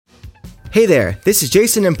Hey there, this is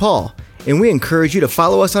Jason and Paul, and we encourage you to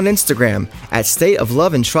follow us on Instagram at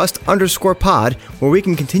stateofloveandtrust_pod, where we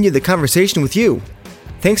can continue the conversation with you.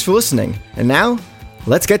 Thanks for listening, and now,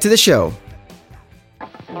 let's get to the show.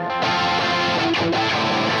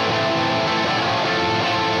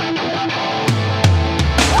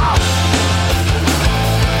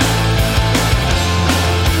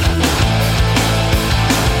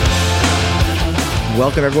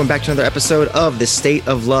 Welcome, everyone, back to another episode of the State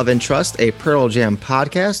of Love and Trust, a Pearl Jam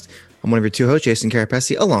podcast. I'm one of your two hosts, Jason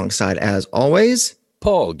Carapesi, alongside, as always,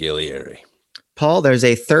 Paul Gillieri. Paul, there's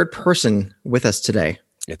a third person with us today.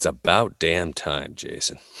 It's about damn time,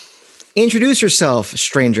 Jason. Introduce yourself,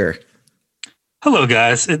 stranger. Hello,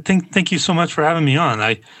 guys. Thank you so much for having me on.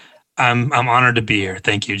 I'm honored to be here.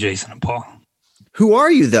 Thank you, Jason and Paul. Who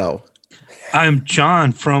are you, though? I'm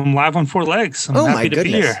John from Live on Four Legs. I'm happy to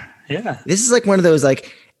be here. Yeah. This is like one of those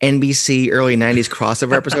like NBC early 90s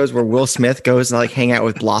crossover episodes where Will Smith goes to like hang out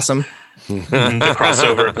with Blossom. The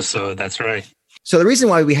crossover episode. That's right. So the reason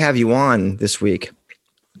why we have you on this week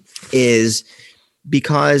is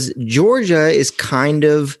because Georgia is kind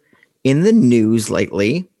of in the news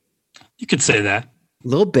lately. You could say that. A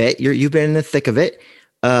little bit. You've been in the thick of it.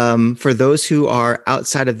 For those who are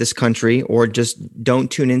outside of this country or just don't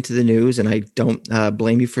tune into the news, and I don't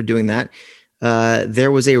blame you for doing that,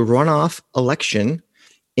 there was a runoff election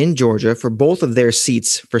in Georgia for both of their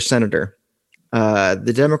seats for senator.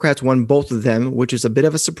 The Democrats won both of them, which is a bit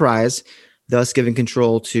of a surprise, thus giving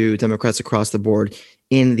control to Democrats across the board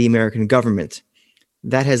in the American government.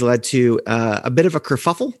 That has led to a bit of a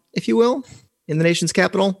kerfuffle, if you will, in the nation's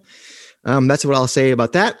capital. That's what I'll say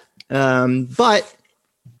about that. But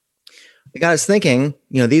it got us thinking,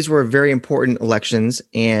 these were very important elections,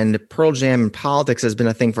 and Pearl Jam and politics has been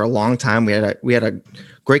a thing for a long time. We had a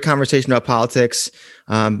great conversation about politics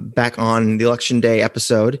back on the Election Day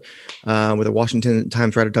episode with the Washington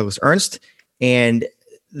Times writer Douglas Ernst, and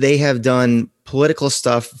they have done political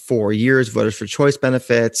stuff for years, voters for choice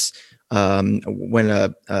benefits. When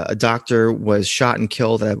a doctor was shot and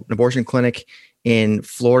killed at an abortion clinic in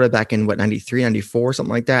Florida back in 93, 94,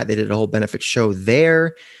 something like that, they did a whole benefit show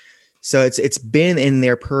there. So it's been in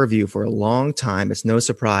their purview for a long time. It's no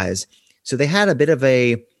surprise. So they had a bit of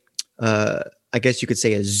a, I guess you could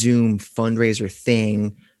say, a Zoom fundraiser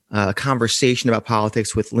thing, conversation about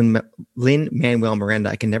politics with Lin-Manuel Miranda.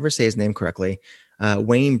 I can never say his name correctly.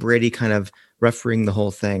 Wayne Brady kind of refereeing the whole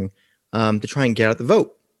thing to try and get out the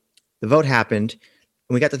vote. The vote happened,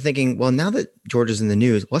 and we got to thinking, well, now that Georgia's in the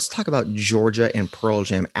news, let's talk about Georgia and Pearl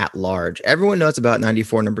Jam at large. Everyone knows about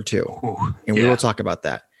 94 number 2, and we will talk about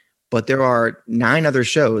that. But there are 9 other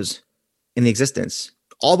shows in existence,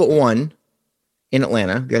 all but one in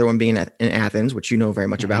Atlanta, the other one being in Athens, which you know very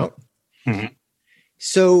much about. Mm-hmm.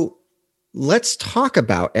 So let's talk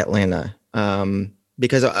about Atlanta,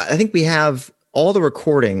 because I think we have all the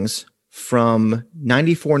recordings from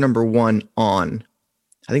 94 number 1 on.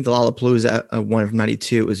 I think the Lollapalooza one from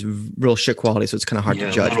 92 is real shit quality, so it's kind of hard to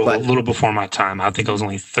judge. A little before my time. I think I was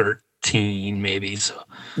only 13 maybe, so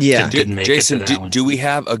yeah. Didn't make Jason, it to that one. do we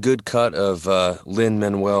have a good cut of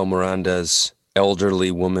Lin-Manuel Miranda's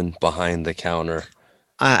elderly woman behind the counter?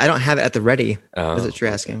 I don't have it at the ready. Is what you're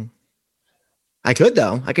asking? I could,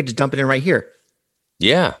 though. I could just dump it in right here.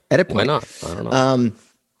 Yeah. Edit point. Why not? I don't know.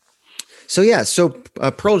 So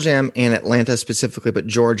Pearl Jam and Atlanta specifically, but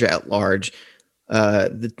Georgia at large,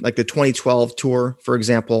 the 2012 tour, for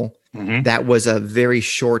example, that was a very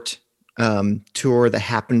short tour that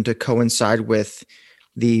happened to coincide with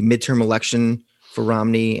the midterm election for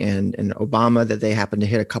Romney and Obama, that they happened to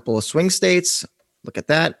hit a couple of swing states. Look at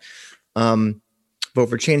that. Vote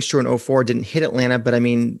for Change tour in 2004 didn't hit Atlanta, but I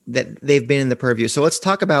mean that they've been in the purview. So let's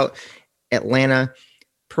talk about Atlanta,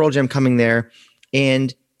 Pearl Jam coming there,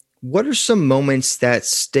 and what are some moments that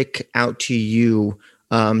stick out to you,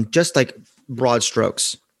 just like broad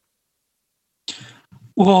strokes?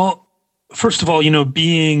 Well, first of all,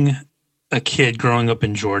 being a kid growing up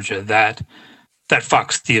in Georgia, that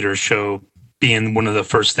Fox Theater show being one of the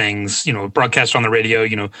first things, broadcast on the radio,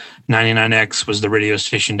 99X was the radio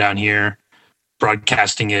station down here,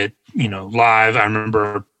 broadcasting it, live. I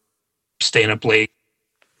remember staying up late,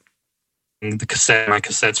 my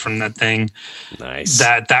cassettes from that thing. Nice.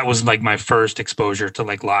 That was like my first exposure to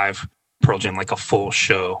like live Pearl Jam, like a full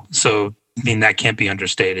show. So, I mean, that can't be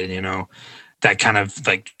understated, that kind of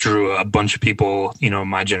like drew a bunch of people,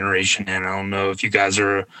 my generation. And I don't know if you guys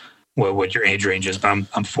are what your age range is, but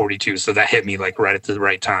I'm 42. So that hit me like right at the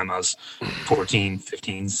right time. I was 14,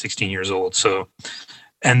 15, 16 years old. So,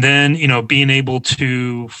 and then, being able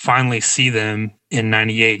to finally see them in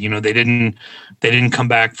 98. You know, they didn't come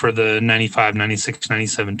back for the 95, 96,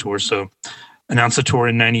 97 tour. So announced a tour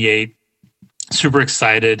in 98. Super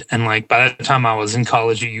excited. And like by that time I was in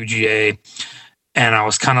college at UGA, and I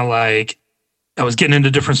was kind of like, I was getting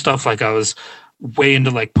into different stuff. Like I was way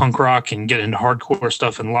into like punk rock and getting into hardcore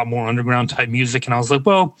stuff and a lot more underground type music. And I was like,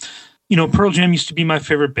 well, you know, Pearl Jam used to be my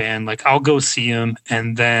favorite band. Like I'll go see them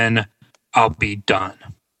and then I'll be done.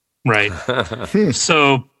 Right.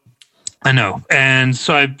 So I know. And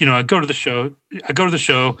so I go to the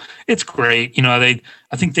show. It's great. You know,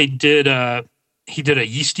 I think they did, he did a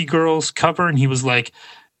Yeasty Girls cover, and he was like,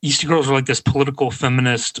 Yeasty Girls were like this political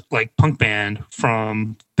feminist, like punk band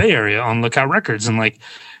from Bay Area on Lookout Records. And like,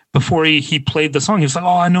 before he played the song, he was like,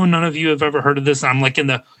 oh, I know none of you have ever heard of this. And I'm like in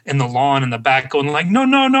the lawn in the back going like, no,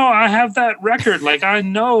 I have that record. Like, I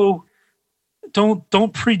know,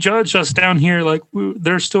 don't prejudge us down here. Like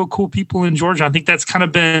there's still cool people in Georgia. I think that's kind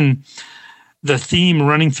of been the theme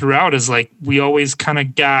running throughout, is like, we always kind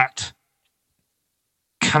of got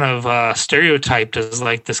kind of stereotyped as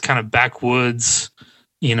like this kind of backwoods,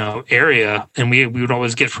 you know, area. And we would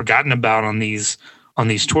always get forgotten about on these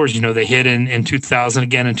tours. You know, they hit in 2000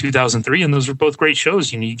 again in 2003, and those were both great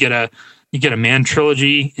shows. You know, you get a Man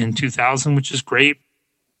trilogy in 2000, which is great.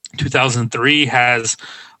 2003 has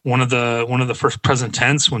one of the first Present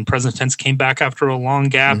Tense, when Present Tense came back after a long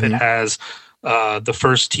gap. Mm-hmm. It has the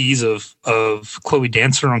first tease of Chloe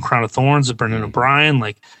Dancer on Crown of Thorns with Brendan O'Brien.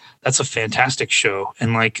 Like, that's a fantastic show.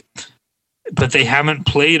 And like, but they haven't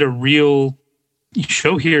played a real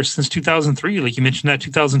show here since 2003. Like you mentioned that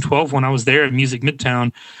 2012, when I was there at Music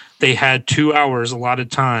Midtown, they had 2 hours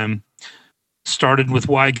allotted time, started with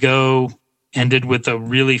Why Go, ended with a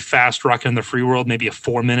really fast Rockin' in the Free World, maybe a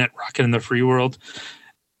 4-minute Rockin' in the Free World.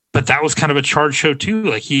 But that was kind of a charged show too.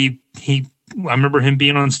 Like I remember him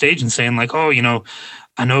being on stage and saying like, oh, you know,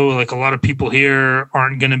 I know like a lot of people here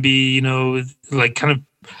aren't going to be, you know, like kind of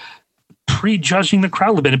prejudging the crowd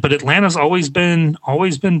a little bit, but Atlanta's always been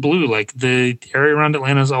blue. Like the area around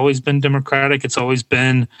Atlanta has always been Democratic. It's always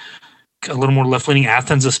been a little more left-leaning.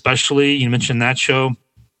 Athens, especially. You mentioned that show.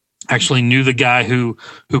 Actually knew the guy who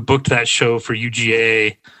booked that show for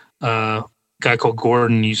UGA. A guy called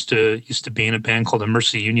Gordon used to be in a band called the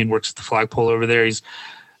Mercy Union. Works at the flagpole over there. He's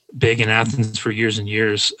big in Athens for years and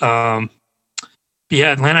years. Yeah,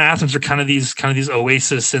 Atlanta, Athens are kind of these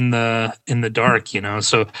oasis in the dark, you know.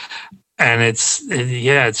 So. And it's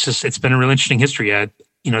been a real interesting history.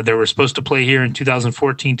 You know, they were supposed to play here in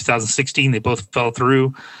 2014, 2016. They both fell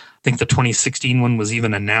through. I think the 2016 one was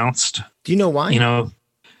even announced. Do you know why? You know,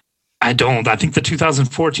 I don't. I think the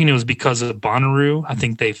 2014, it was because of Bonnaroo. I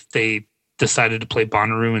think they decided to play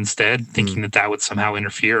Bonnaroo instead, thinking that would somehow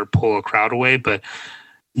interfere or pull a crowd away, but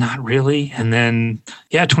not really. And then,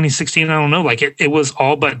 2016, I don't know. Like it was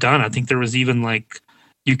all but done. I think there was even like,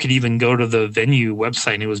 you could even go to the venue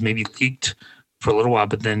website and it was maybe leaked for a little while,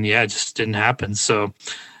 but then, it just didn't happen. So,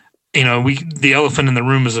 you know, the elephant in the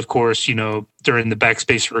room is, of course, you know, during the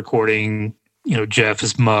backspace recording, you know, Jeff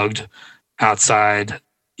is mugged outside,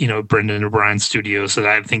 you know, Brendan O'Brien's studio. So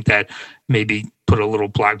I think that maybe put a little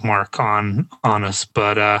black mark on us.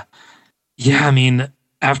 But, I mean,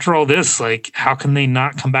 after all this, like, how can they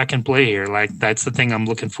not come back and play here? Like, that's the thing I'm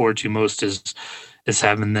looking forward to most is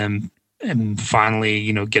having them, and finally,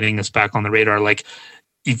 you know, getting us back on the radar. Like,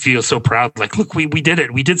 you feel so proud. Like, look, we did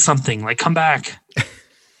it. We did something. Like, come back.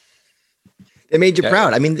 It made you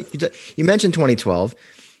proud. I mean, you mentioned 2012,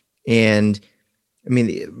 and I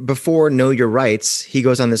mean, before Know Your Rights, he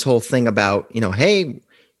goes on this whole thing about, you know, hey,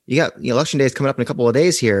 you got election day is coming up in a couple of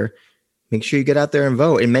days here. Make sure you get out there and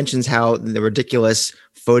vote. It mentions how the ridiculous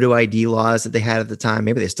photo ID laws that they had at the time.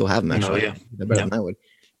 Maybe they still have them, actually. They're better than I would.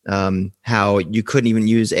 How you couldn't even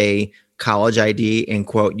use a college ID and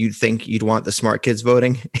quote, you'd think you'd want the smart kids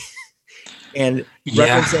voting. And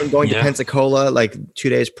referencing going to Pensacola like 2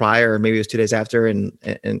 days prior, or maybe it was 2 days after. And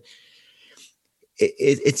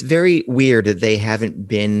it's very weird that they haven't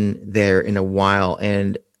been there in a while.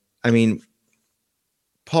 And I mean,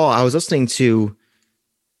 Paul, I was listening to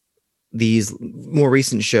these more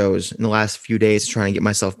recent shows in the last few days, trying to get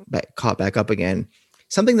myself caught back up again.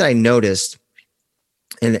 Something that I noticed,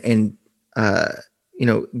 and you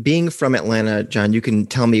know, being from Atlanta, John, you can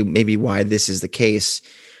tell me maybe why this is the case,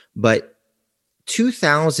 but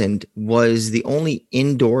 2000 was the only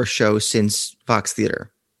indoor show since Fox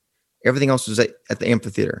Theater. Everything else was at the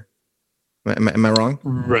amphitheater. Am I wrong?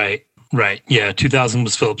 Right. Yeah. 2000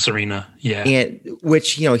 was Phillips Arena. Yeah. And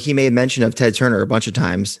which, you know, he made mention of Ted Turner a bunch of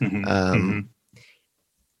times.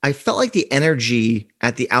 I felt like the energy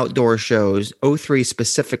at the outdoor shows, 03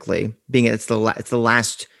 specifically, being it's the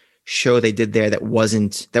last show they did there that was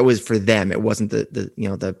for them. It wasn't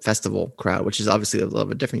the festival crowd, which is obviously a little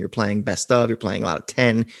bit different. You're playing best of, you're playing a lot of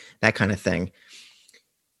 10, that kind of thing.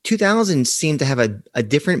 2000 seemed to have a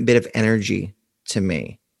different bit of energy to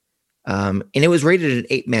me. And it was rated an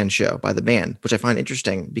 8-man show by the band, which I find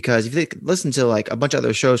interesting because if you listen to like a bunch of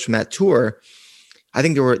other shows from that tour, I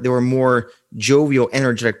think there were more jovial,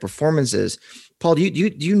 energetic performances. Paul, do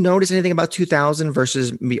you notice anything about 2000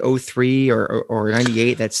 versus maybe 03 or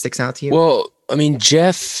 98 that sticks out to you? Well, I mean,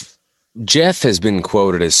 Jeff has been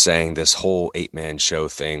quoted as saying this whole 8-man show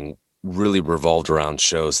thing really revolved around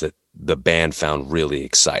shows that the band found really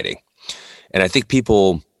exciting. And I think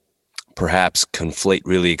people perhaps conflate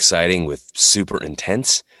really exciting with super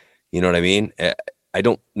intense. You know what I mean? I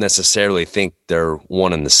don't necessarily think they're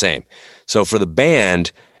one and the same. So for the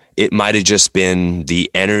band, it might have just been the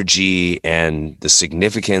energy and the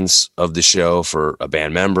significance of the show for a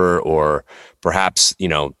band member, or perhaps,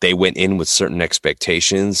 they went in with certain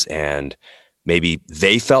expectations and maybe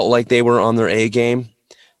they felt like they were on their A game.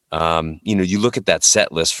 You look at that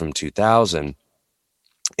set list from 2000,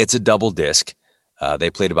 it's a double disc. They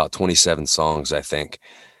played about 27 songs, I think,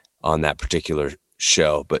 on that particular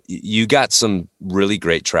show, but you got some really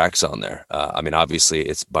great tracks on there. Obviously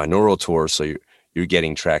it's binaural tour, so you're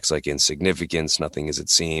getting tracks like Insignificance, Nothing As It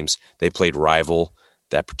Seems. They played Rival,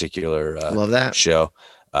 that particular love that show.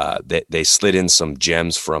 They slid in some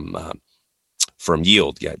gems from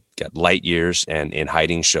Yield. Got Light Years and In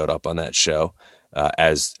Hiding showed up on that show.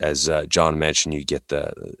 As John mentioned, you get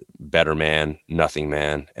the Better Man, Nothing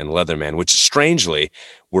Man, and Leatherman, which strangely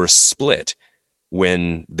were split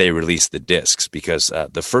when they released the discs, because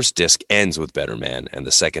the first disc ends with Better Man and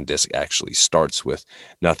the second disc actually starts with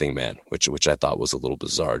Nothing Man, which I thought was a little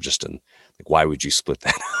bizarre. Just in like, why would you split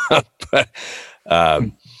that up? But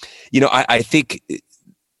I think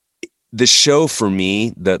the show for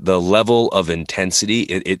me, the level of intensity,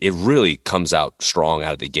 it really comes out strong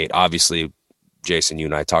out of the gate. Obviously, Jason, you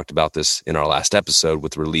and I talked about this in our last episode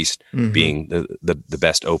with Released being the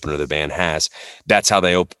best opener the band has. That's how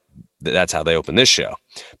they opened this show.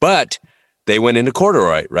 But they went into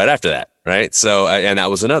Corduroy right after that, right? So, and that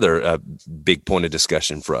was another big point of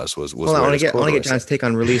discussion for us. I want to get John's take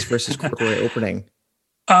on Release versus Corduroy opening.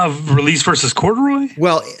 Release versus Corduroy?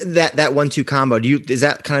 Well, that 1-2 combo. Is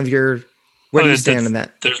that kind of where do you stand in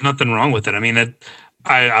that? There's nothing wrong with it. I mean,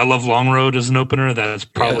 I love Long Road as an opener. That's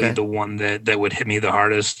probably the one that would hit me the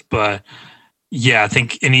hardest. But yeah, I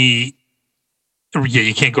think you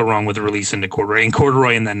can't go wrong with a Release into Corduroy. And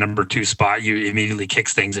Corduroy in that number 2 spot, you immediately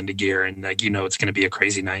kicks things into gear, and it's going to be a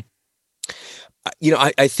crazy night.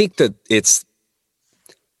 I think that it's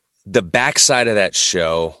the backside of that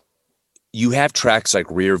show. You have tracks like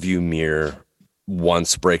Rear View Mirror,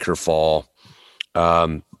 Once, Break or Fall,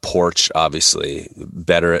 Porch, obviously,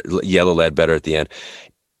 better, Yellow Lead, better at the end.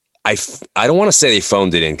 I don't want to say they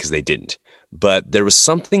phoned it in because they didn't, but there was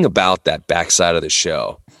something about that backside of the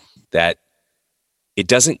show that it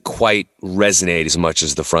doesn't quite resonate as much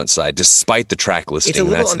as the front side, despite the track listing. It's a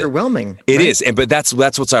little underwhelming. It is, but that's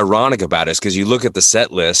what's ironic about it, is because you look at the set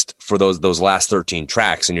list for those last 13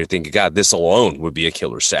 tracks, and you're thinking, God, this alone would be a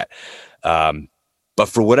killer set. But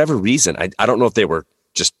for whatever reason, I don't know if they were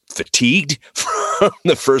just fatigued from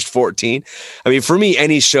the first 14. I mean, for me,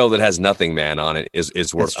 any show that has Nothing Man on it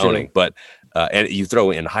is worth owning. But and you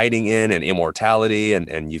throw In Hiding in and Immortality,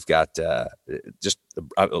 and you've got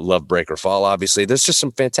I love Break or Fall. Obviously, there's just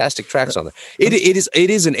some fantastic tracks on there. It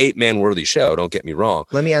is an 8-man worthy show. Don't get me wrong.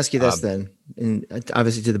 Let me ask you this then, and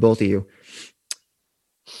obviously to the both of you,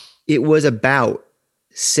 it was about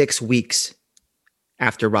 6 weeks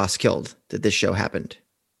after Ross killed that this show happened.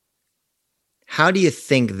 How do you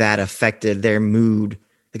think that affected their mood?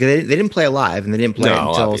 Because they didn't play live, and they didn't play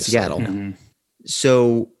until obviously. Seattle. Mm-hmm.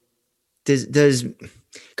 So does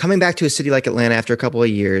coming back to a city like Atlanta after a couple of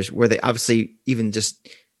years, where they obviously even just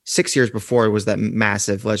 6 years before was that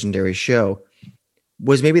massive legendary show,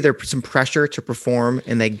 was maybe there some pressure to perform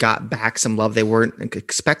and they got back some love they weren't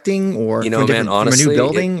expecting, or honestly, from a new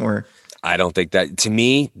building, or I don't think that. To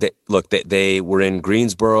me, they were in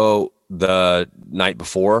Greensboro the night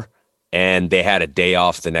before, and they had a day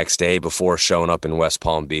off the next day before showing up in West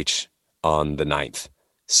Palm Beach on the 9th.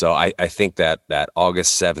 So I think that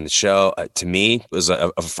August 7th show, to me, was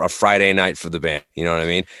a Friday night for the band. You know what I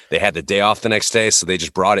mean? They had the day off the next day, so they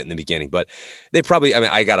just brought it in the beginning. But they probably,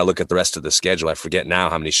 I got to look at the rest of the schedule. I forget now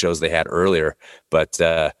how many shows they had earlier. But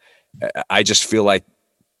I just feel like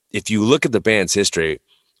if you look at the band's history,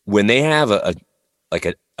 when they have a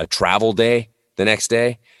travel day the next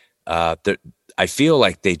day, I feel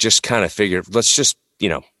like they just kind of figure, let's just,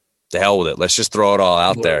 the hell with it. Let's just throw it all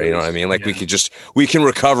out there. You know what I mean? Like we can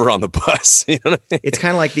recover on the bus. You know what I mean? It's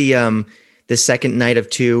kind of like the second night of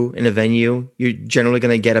 2 in a venue. You're generally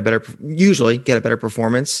going to usually get a better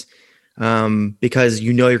performance because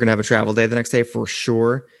you're going to have a travel day the next day for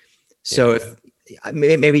sure. So if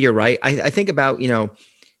maybe you're right. I think about, when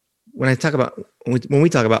we talk about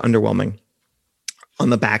underwhelming on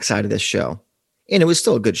the backside of this show, and it was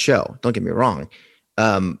still a good show, don't get me wrong.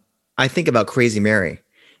 I think about Crazy Mary,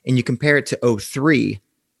 and you compare it to 03,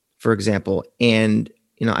 for example. And,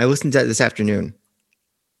 I listened to that this afternoon,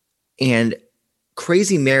 and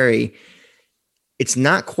Crazy Mary, it's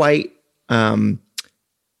not quite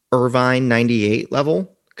Irvine 98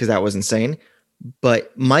 level, because that was insane.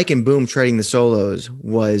 But Mike and Boom trading the solos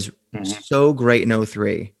was so great in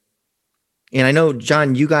 03. And I know,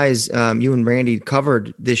 John, you guys, you and Randy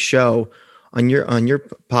covered this show on your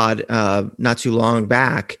pod not too long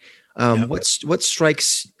back. What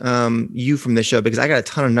strikes you from this show? Because I got a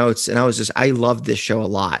ton of notes, and I loved this show a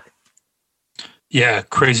lot. Yeah,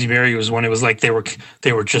 Crazy Mary was one. It was like they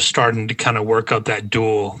were just starting to kind of work up that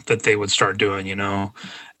duel that they would start doing,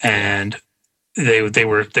 and they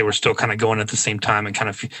were still kind of going at the same time, and kind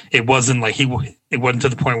of it wasn't to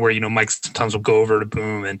the point where Mike sometimes will go over to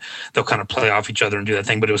Boom and they'll kind of play off each other and do that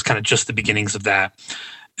thing, but it was kind of just the beginnings of that.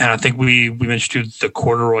 And I think we mentioned the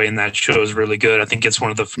corduroy in that show is really good. I think it's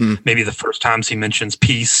one of the maybe the first times he mentions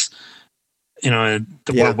peace.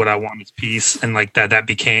 What I want is peace, and like that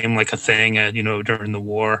became like a thing, during the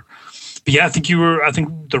war. But yeah, I think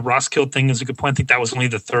the Roskilde thing is a good point. I think that was only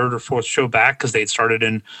the third or fourth show back, because they had started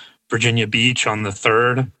in Virginia Beach on the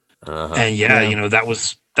third, and that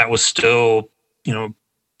was still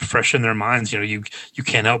fresh in their minds. You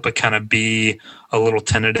can't help but kind of be a little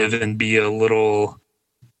tentative and be a little.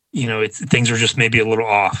 Things are just maybe a little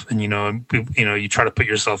off, and you try to put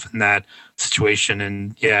yourself in that situation,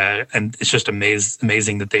 and it's just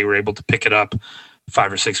amazing that they were able to pick it up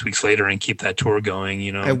 5 or 6 weeks later and keep that tour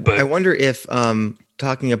going. I wonder if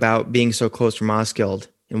talking about being so close from Roskilde,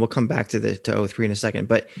 and we'll come back to 03 in a second,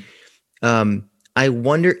 but I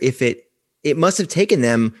wonder if it must have taken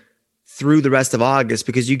them through the rest of August,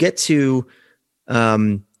 because you get to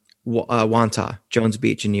Wantagh, Jones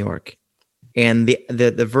Beach in New York. And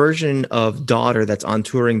the version of Daughter that's on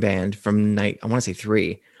Touring Band from night, I want to say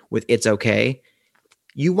 3, with It's Okay.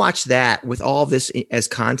 You watch that with all this as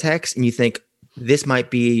context, and you think this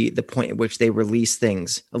might be the point at which they release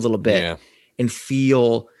things a little bit and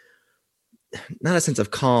feel not a sense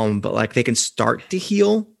of calm, but like they can start to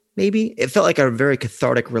heal. Maybe it felt like a very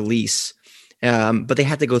cathartic release, but they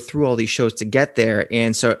had to go through all these shows to get there.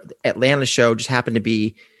 And so Atlanta show just happened to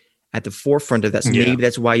be at the forefront of that. So maybe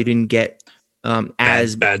that's why you didn't get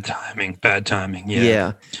as bad timing.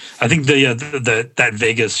 Yeah. I think that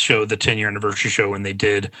Vegas show, the 10-year anniversary show, when they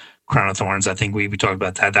did Crown of Thorns, I think we talked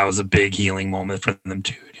about that. That was a big healing moment for them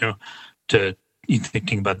too, to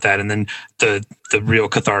thinking about that. And then the real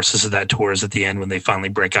catharsis of that tour is at the end when they finally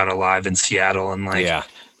break out alive in Seattle, and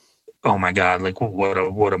oh my God, like what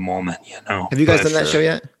a moment, Have you guys done that show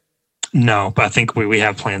yet? No, but I think we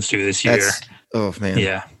have plans to this year. Oh man.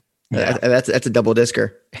 Yeah. That's a double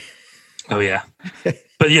discer. Oh yeah.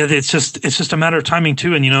 But yeah, it's just a matter of timing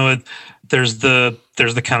too. And there's the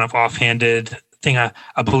kind of offhanded thing. I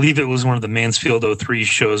believe it was one of the Mansfield 03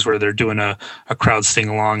 shows where they're doing a crowd sing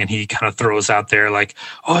along, and he kind of throws out there like,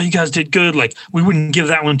 "Oh, you guys did good. Like we wouldn't give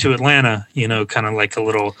that one to Atlanta," kind of like a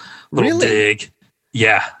little dig.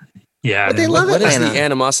 Yeah. Yeah. But they love What Atlanta. is the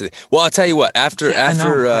animosity? Well, I'll tell you what, after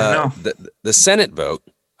the Senate vote,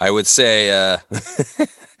 I would say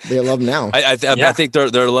they love now. I think they're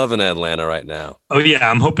loving Atlanta right now. Oh yeah,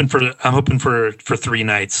 I'm hoping for 3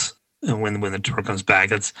 nights when the tour comes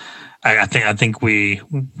back. I think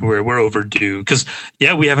we're overdue, because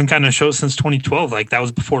we haven't gotten a show since 2012. Like that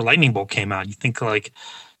was before Lightning Bolt came out. You think like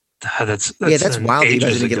that's wild. You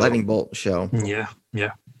guys didn't get Lightning Bolt show. Yeah.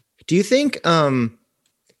 Do you think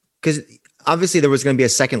because obviously there was going to be a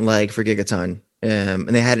second leg for Gigaton, and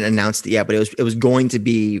they hadn't announced it yet, but it was going to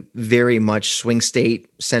be very much swing state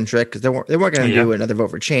centric, because they weren't going to do another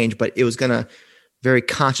Vote for Change, but it was going to very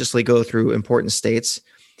consciously go through important states.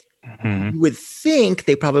 You would think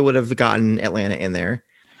they probably would have gotten Atlanta in there.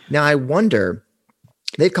 Now I wonder,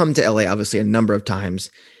 they've come to LA obviously a number of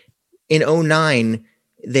times. In 2009,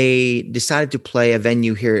 they decided to play a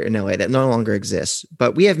venue here in LA that no longer exists,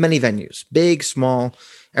 but we have many venues, big, small,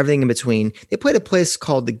 everything in between. They played a place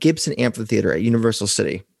called the Gibson Amphitheater at Universal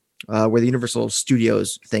City, where the Universal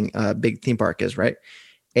Studios thing, big theme park is, right?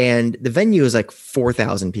 And the venue is like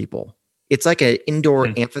 4,000 people. It's like an indoor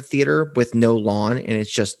amphitheater with no lawn, and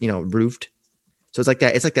it's just, roofed. So it's like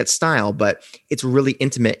that. It's like that style, but it's really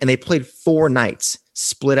intimate. And they played 4 nights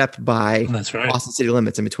split up by That's right. Boston City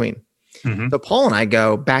Limits in between. Mm-hmm. So Paul and I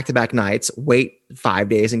go back-to-back nights, wait 5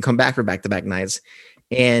 days, and come back for back-to-back nights.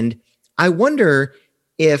 And I wonder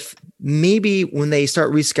if maybe when they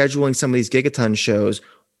start rescheduling some of these Gigaton shows,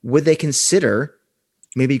 would they consider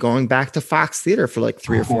maybe going back to Fox Theater for like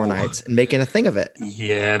 3 or 4 nights and making a thing of it?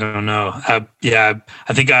 Yeah, I don't know.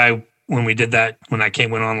 I think when we did that, when I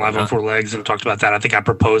went on Live on 4 Legs and talked about that, I think I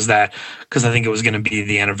proposed that because I think it was going to be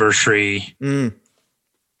the anniversary.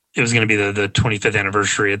 It was going to be the 25th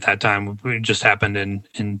anniversary at that time. It just happened in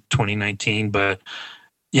 2019. But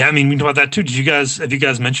yeah, I mean, we can talk about that too. Have you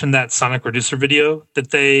guys mentioned that Sonic Reducer video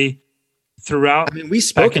that they threw out? I mean, we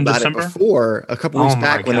spoke about December? It before a couple weeks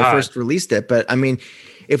back when they first released it. But I mean,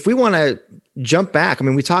 if we want to jump back, I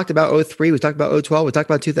mean, we talked about 03, we talked about 012, we talked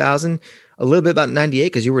about 2000, a little bit about 98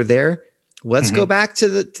 because you were there. Let's go back to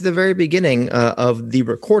the very beginning of the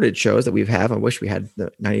recorded shows that we've had. I wish we had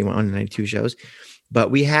the 91 and 92 shows. But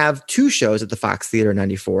we have 2 shows at the Fox Theater in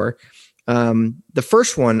 94. The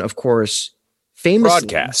first one, of course, famous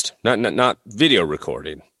broadcast, not video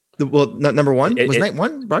recording. Number 1 was night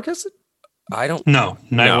 1 broadcasted? I don't. No,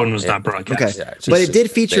 night 1 was not broadcast. Okay, yeah, but it did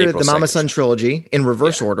feature the Mama Son trilogy in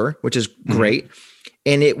reverse order, which is great.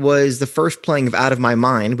 And it was the first playing of Out of My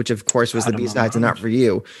Mind, which of course was the B-side to Not For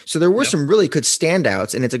You. So there were some really good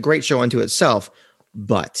standouts, and it's a great show unto itself.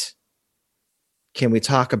 But can we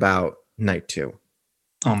talk about night 2?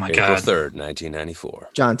 Oh my April God. 3rd, 1994.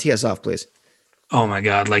 John, tee us off, please. Oh my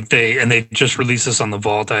God. Like they just released this on the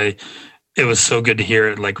Vault. It was so good to hear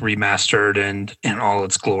it like remastered and in all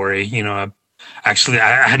its glory. You know, I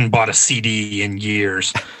hadn't bought a CD in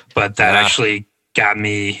years, but that actually got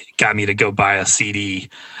me to go buy a CD.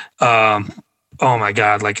 Oh my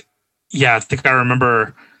God. Like, yeah, I think I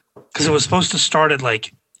remember because it was supposed to start at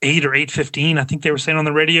like 8 or 8:15, I think they were saying on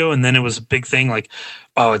the radio, and then it was a big thing. Like,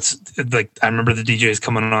 oh, it's like I remember the DJs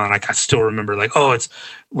coming on. Like, I still remember, like, oh, it's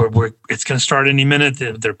going to start any minute.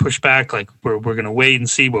 They're pushed back. Like, we're going to wait and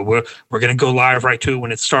see. But we're going to go live right to it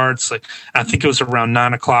when it starts. Like, I think it was around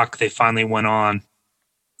 9:00 they finally went on,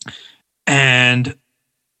 and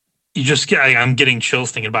you just get. I'm getting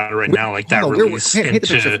chills thinking about it right now. Like that release. Hit the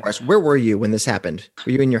picture for us. Where were you when this happened?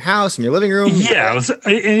 Were you in your house, in your living room? Yeah, I was.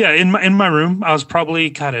 In my room. I was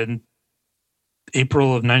probably kind of in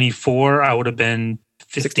April of '94. I would have been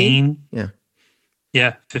 15. 16?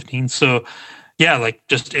 Yeah, 15. So, yeah, like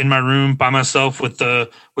just in my room by myself with the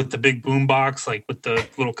big boom box, like with the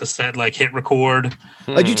little cassette, like hit record.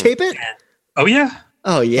 Did you tape it? Oh yeah.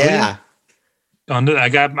 Oh yeah. I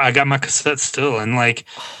got my cassette still, and like.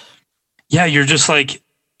 Yeah, you're just like,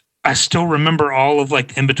 I still remember all of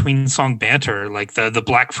like in between song banter, like the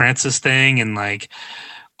Black Francis thing and like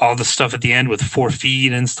all the stuff at the end with 4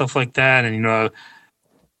 feet and stuff like that. And, oh,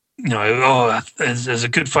 it's a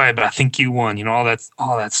good fight, but I think you won, all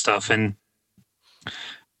that stuff. And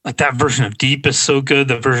like that version of Deep is so good.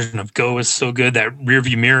 The version of Go is so good. That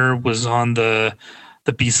Rearview Mirror was on the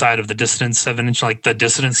B-side of the Dissident 7-inch, like the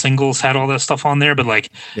Dissident singles had all that stuff on there, but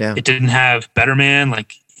like it didn't have Better Man,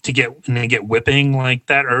 like, to get whipping like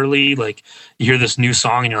that early, like you hear this new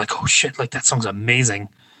song and you're like, oh shit, like that song's amazing.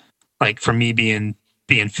 Like for me being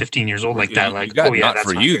 15 years old like that, like you got Not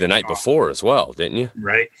For You the night before as well, didn't you?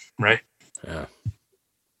 Right. Yeah.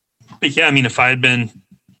 But yeah, I mean, if I'd been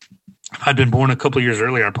born a couple of years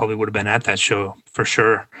earlier, I probably would have been at that show for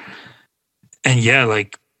sure. And yeah,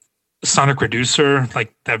 like Sonic Reducer,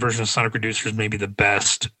 like that version of Sonic Reducer is maybe the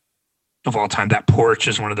best of all time. That porch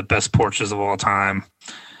is one of the best porches of all time.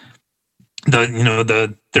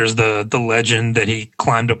 There's the legend that he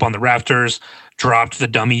climbed up on the rafters, dropped the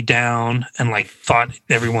dummy down, and like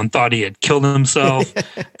everyone thought he had killed himself.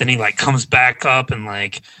 Then he like comes back up and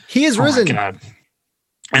like he is risen. My God.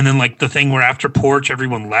 And then like the thing where after Porch,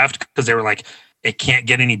 everyone left because they were like, it can't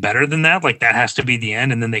get any better than that. Like that has to be the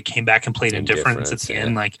end. And then they came back and played Indifference at the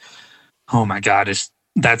end. Like, oh my God, it's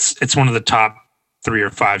one of the top 3 or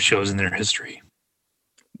 5 shows in their history.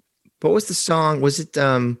 What was the song? Was it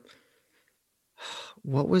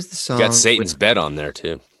what was the song? You got Satan's Bed on there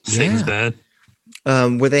too. Satan's Bed.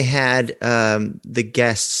 Where they had the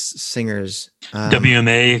guest singers.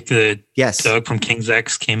 WMA, Doug from King's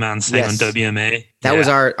X came out and sang on WMA. That was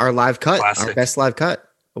our live cut. Classic. Our best live cut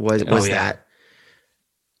was that.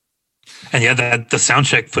 And yeah, the sound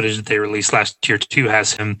check footage that they released last year too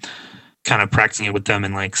has him kind of practicing it with them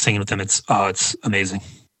and like singing with them. It's amazing.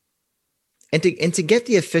 And to get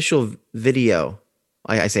the official video,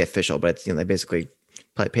 I say official, but it's, they basically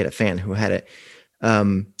probably paid a fan who had it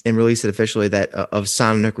and released it officially of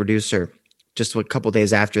Sonic Reducer just a couple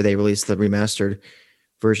days after they released the remastered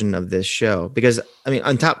version of this show? Because I mean,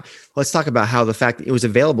 on top, let's talk about how the fact that it was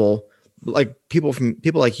available, like people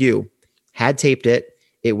like you had taped it.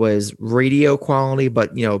 It was radio quality,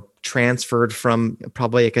 but transferred from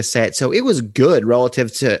probably a cassette, so it was good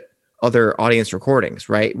relative to other audience recordings,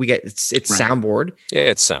 right? We get it's right. Soundboard. Yeah,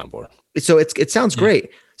 it's soundboard. So it sounds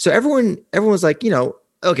great. So everyone was like,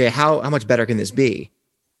 okay, how much better can this be?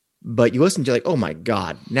 But you listen to like, oh my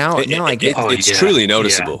God, now I get it's truly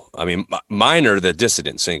noticeable. Yeah. I mean, mine are the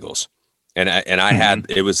Dissident singles, and I had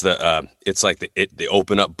it was the it's like the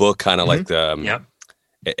open up book kind of like the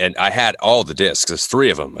and I had all the discs. There's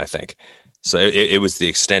 3 of them, I think. So it was the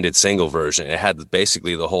extended single version. It had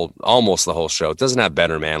basically almost the whole show. It doesn't have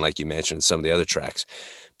Better Man like you mentioned, some of the other tracks,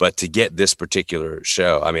 but to get this particular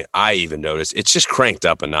show, I mean, I even noticed it's just cranked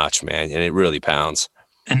up a notch, man, and it really pounds.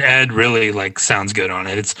 And Ed really sounds good on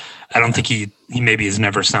it. I don't think he maybe has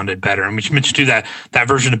never sounded better. And we should mention too that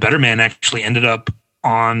version of Better Man actually ended up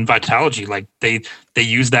on Vitalogy. Like they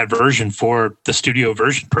used that version for the studio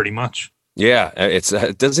version pretty much. Yeah,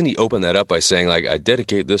 doesn't he open that up by saying like, I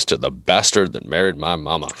dedicate this to the bastard that married my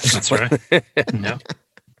mama? That's right. No.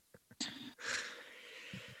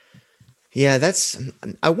 Yeah,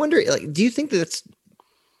 I wonder, like, do you think that's,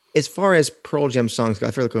 as far as Pearl Jam songs go,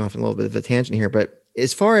 I feel like going off on a little bit of a tangent here, but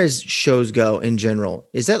as far as shows go in general,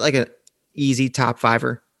 is that like an easy top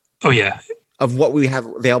 5-er? Oh yeah. Of what we have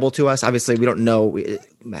available to us? Obviously, we don't know.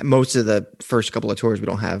 Most of the first couple of tours, we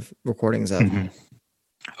don't have recordings of. Mm-hmm.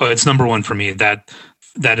 Oh, it's number 1 for me. That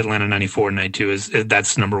Atlanta 94 night too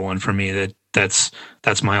that's number 1 for me. That's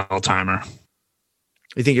my all timer.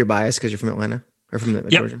 You think you're biased because you're from Atlanta or from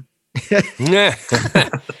Georgia? Yeah,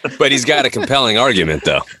 but he's got a compelling argument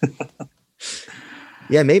though.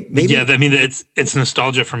 Yeah, maybe. Yeah, I mean it's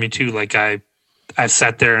nostalgia for me too. Like I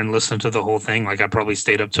sat there and listened to the whole thing. Like I probably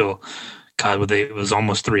stayed up till it was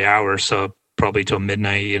almost 3 hours, so probably till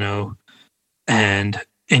midnight.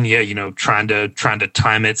 And yeah, trying to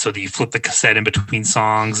time it so that you flip the cassette in between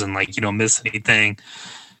songs and like you don't miss anything.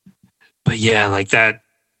 But yeah, like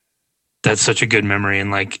that's such a good memory, and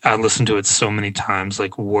like I listened to it so many times.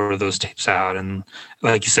 Like wore those tapes out, and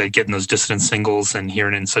like you said, getting those Dissident singles and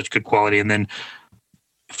hearing it in such good quality, and then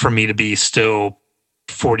for me to be still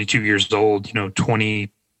 42 years old,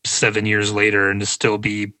 27 years later, and to still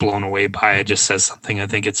be blown away by it just says something. I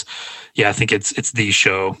think it's the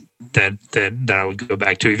show that I would go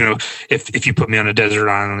back to. Even though if you put me on a desert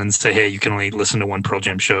island and say, hey, you can only listen to one Pearl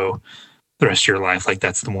Jam show the rest of your life, like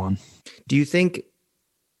that's the one. Do you think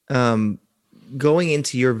going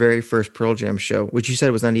into your very first Pearl Jam show, which you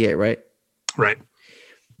said was 98, right? Right.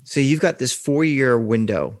 So you've got this 4-year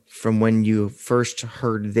window from when you first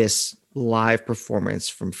heard this live performance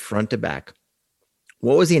from front to back.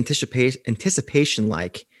 What was the anticipation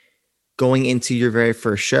like going into your very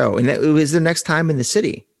first show? And it was the next time in the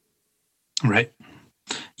city. Right.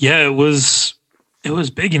 Yeah, it was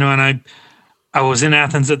big, and I was in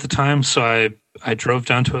Athens at the time. So I drove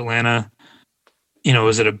down to Atlanta, it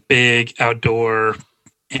was at a big outdoor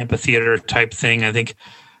amphitheater type thing. I think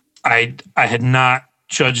I had not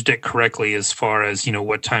judged it correctly as far as,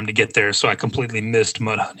 what time to get there. So I completely missed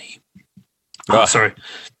Mudhoney. Oh, sorry.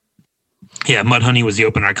 Yeah, Mudhoney was the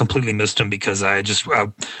opener. I completely missed him because I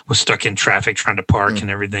was stuck in traffic trying to park and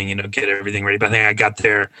everything, get everything ready. But I think I got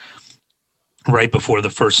there right before the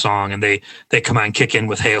first song, and they come out and kick in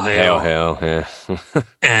with Hail Hail. Hail Hail, yeah.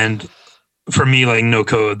 And for me, like No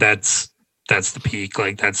Code, that's the peak.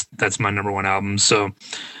 Like that's my number 1 album. So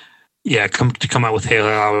yeah, come out with Hail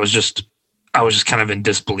Hail, I was just kind of in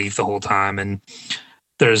disbelief the whole time. And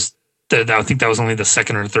I think that was only the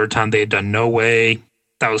second or third time they had done No Way.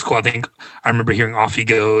 That was cool. I remember hearing Off He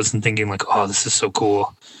Goes and thinking like, oh, this is so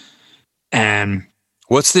cool. And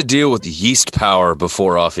what's the deal with Yeast Power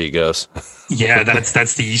before Off He Goes? Yeah,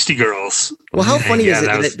 that's the Yeasty Girls. Well, how funny is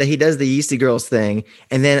it that he does the Yeasty Girls thing,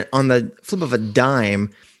 and then on the flip of a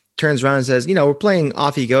dime, turns around and says, we're playing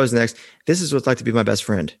Off He Goes next. This is what it's like to be my best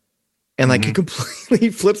friend. And like he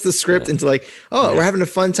completely flips the script into like, we're having a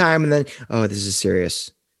fun time, and then, this is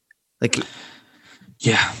serious. Like,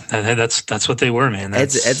 yeah, that's what they were, man.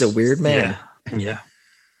 Ed's a weird man. Yeah.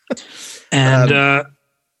 And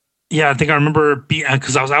I think I remember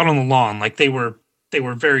because I was out on the lawn. Like they were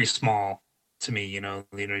very small to me.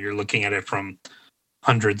 You're looking at it from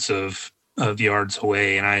hundreds of yards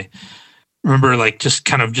away, and I remember like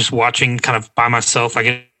just watching kind of by myself. Like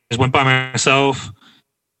I just went by myself,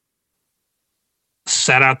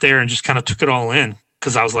 sat out there, and just kind of took it all in.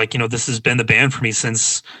 Because I was like, this has been the band for me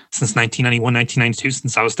since 1991, 1992,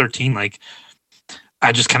 since I was 13. Like,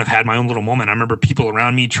 I just kind of had my own little moment. I remember people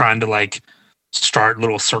around me trying to like start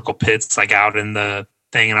little circle pits, like out in the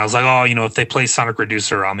thing. And I was like, oh, if they play Sonic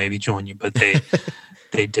Reducer, I'll maybe join you. But they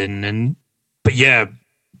didn't. But yeah,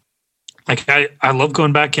 like I love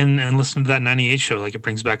going back and listening to that 98 show. Like, it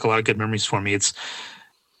brings back a lot of good memories for me. It's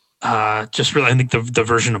just really, I think the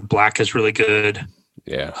version of Black is really good.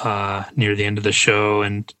 Yeah. Near the end of the show.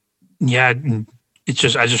 And yeah, it's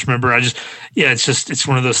just, I just remember, it's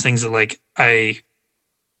one of those things that like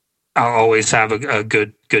I'll always have a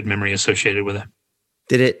good memory associated with it.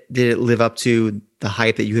 Did it live up to the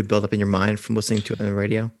hype that you had built up in your mind from listening to it on the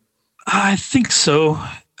radio? I think so.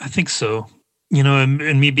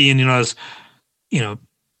 And me being, I was,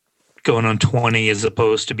 going on 20 as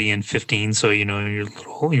opposed to being 15. So, you're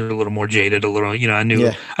a little more jaded, a little, I knew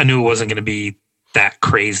it wasn't going to be that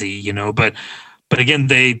crazy, but again,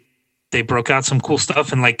 they broke out some cool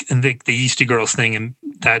stuff, and the Yeasty Girls thing. And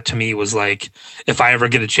that to me was like, if I ever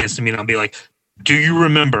get a chance to meet, I'll be like, do you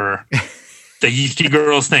remember the Yeasty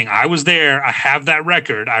Girls thing? I was there. I have that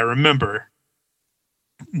record. I remember.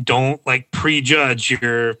 Don't prejudge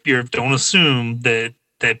don't assume that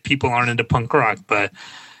people aren't into punk rock. But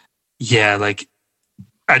yeah,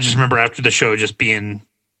 I just remember after the show just being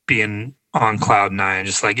on cloud nine,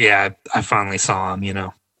 just I finally saw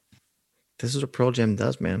him, This is what Pearl Jam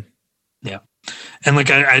does, man. Yeah. And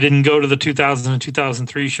I didn't go to the 2000 and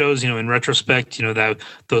 2003 shows, in retrospect, that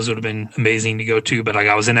those would have been amazing to go to. But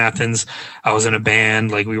I was in Athens, I was in a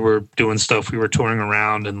band, we were doing stuff, we were touring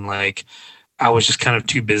around, and I was just kind of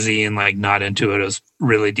too busy and not into it. I was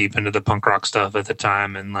really deep into the punk rock stuff at the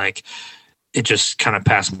time, and it just kind of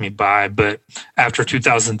passed me by. But after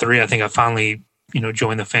 2003, I think I finally,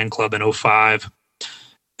 joined the fan club in 2005,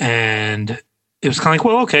 and it was kind of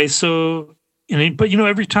well, okay, so. But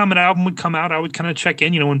every time an album would come out, I would kind of check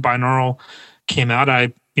in. When Binaural came out,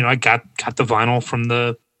 I got the vinyl from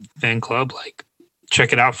the fan club,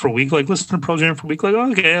 check it out for a week, listen to Pearl Jam for a week,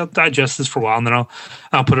 okay, I'll digest this for a while, and then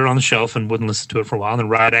I'll put it on the shelf and wouldn't listen to it for a while. And then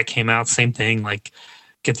Riot Act came out, same thing,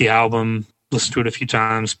 get the album, listen to it a few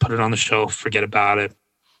times, put it on the shelf, forget about it.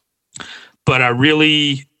 But I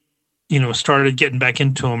really, started getting back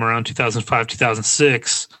into them around 2005,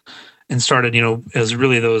 2006. And started, as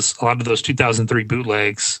really a lot of those 2003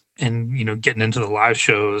 bootlegs, and getting into the live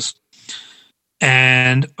shows.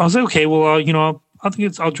 And I was like, okay, well, I'll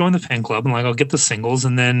join the fan club, and I'll get the singles,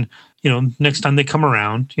 and then next time they come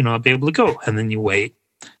around, I'll be able to go. And then you wait,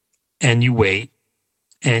 and you wait,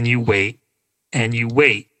 and you wait, and you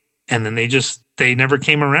wait, and then they never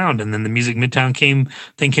came around. And then the Music Midtown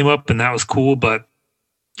thing came up, and that was cool, but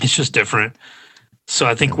it's just different. So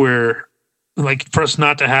I think we're. For us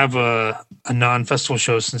not to have a non-festival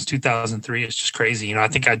show since 2003 is just crazy. I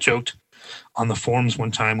think I joked on the forums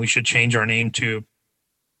one time we should change our name to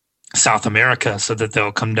South America so that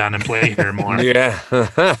they'll come down and play here more. Yeah.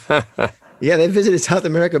 Yeah, they visited South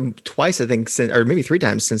America twice, I think, or maybe 3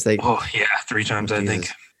 times since they. Oh yeah, 3 times, I think.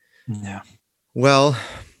 Yeah. Well,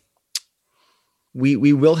 we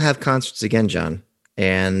will have concerts again, John,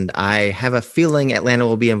 and I have a feeling Atlanta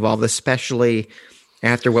will be involved, especially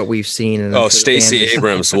after what we've seen. Stacey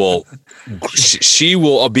Abrams will. She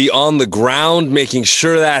will be on the ground making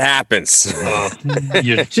sure that happens.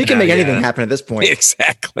 She can make anything happen at this point.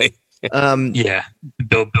 Exactly. Build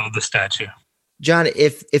the statue. John,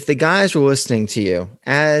 if the guys were listening to you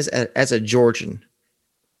as a Georgian,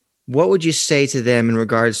 what would you say to them in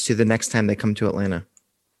regards to the next time they come to Atlanta?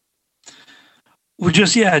 Well,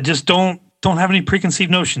 just don't have any preconceived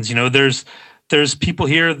notions. There's people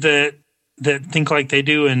here that think like they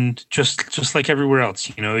do, and just like everywhere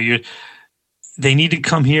else, they need to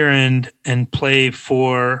come here and play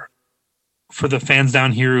for the fans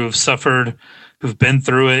down here who have suffered, who've been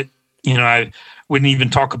through it. I wouldn't even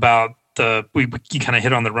talk about you kind of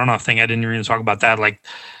hit on the runoff thing. I didn't even talk about that. I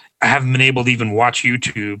haven't been able to even watch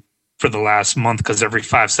YouTube for the last month because every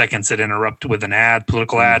 5 seconds it interrupted with an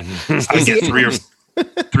political ad. I get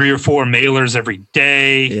 3 or 4 mailers every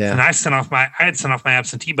day. Yeah. And I had sent off my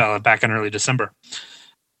absentee ballot back in early December.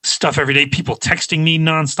 Stuff every day, people texting me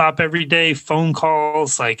nonstop every day, phone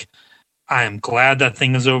calls. I am glad that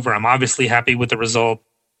thing is over. I'm obviously happy with the result.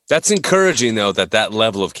 That's encouraging, though, that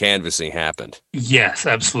level of canvassing happened. Yes,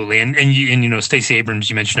 absolutely. And Stacey Abrams,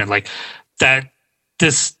 you mentioned it, that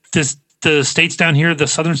the states down here, the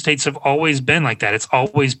southern states have always been like that. It's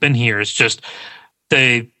always been here. It's just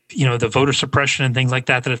the voter suppression and things like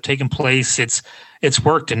that have taken place. It's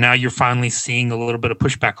worked, and now you're finally seeing a little bit of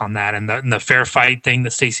pushback on that. And the fair fight thing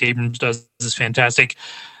that Stacey Abrams does is fantastic.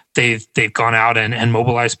 They've gone out and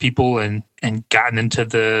mobilized people and gotten into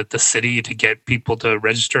the city to get people to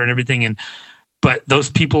register and everything. But those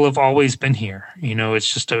people have always been here.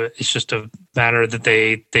 It's just a matter that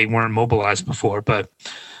they weren't mobilized before. But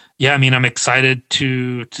yeah, I mean, I'm excited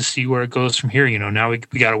to see where it goes from here. You know, now we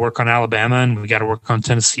got to work on Alabama, and we got to work on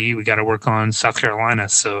Tennessee. We got to work on South Carolina.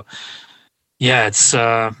 So, yeah, it's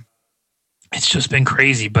just been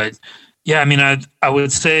crazy. But yeah, I mean, I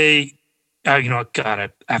would say, you know,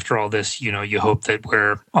 God, after all this, you know, you hope that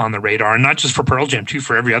we're on the radar, and not just for Pearl Jam, too,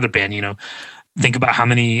 for every other band. You know, think about how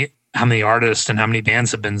many artists and how many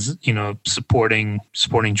bands have been, you know, supporting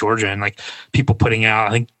Georgia, and like people putting out.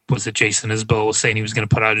 I think, was it Jason Isbell was saying he was going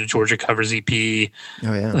to put out a Georgia covers EP.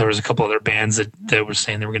 Oh yeah, there was a couple other bands that were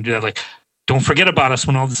saying they were going to do that. Like, don't forget about us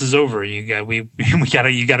when all this is over. You got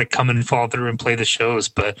to come and follow through and play the shows.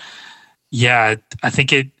 But yeah, I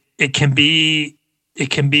think it can be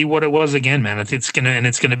what it was again, man. It's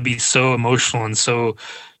gonna be so emotional and so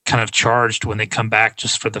kind of charged when they come back,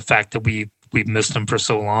 just for the fact that we've missed them for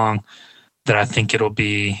so long, that I think it'll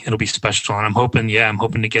be special. And I'm hoping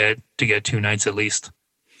to get 2 nights at least.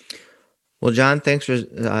 Well, John, thanks for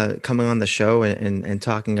coming on the show and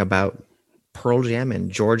talking about Pearl Jam and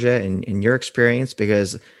Georgia and your experience,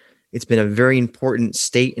 because it's been a very important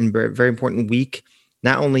state and very important week,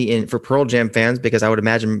 not only for Pearl Jam fans, because I would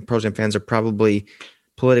imagine Pearl Jam fans are probably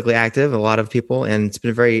politically active, a lot of people, and it's been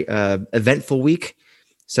a very eventful week.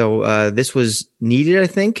 So this was needed, I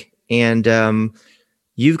think. And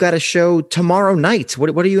you've got a show tomorrow night.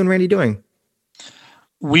 What are you and Randy doing?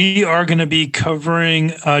 We are going to be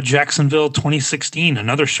covering Jacksonville 2016,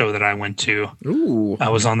 another show that I went to. Ooh, I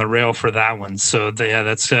was on the rail for that one. So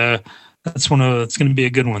that's going to be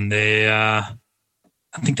a good one. I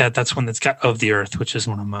think that's one that's got Of the Earth, which is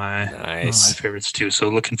one of my favorites too. So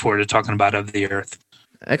looking forward to talking about Of the Earth.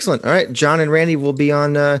 Excellent. All right, John and Randy will be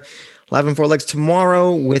on Live on Four Legs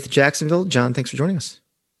tomorrow with Jacksonville. John, thanks for joining us.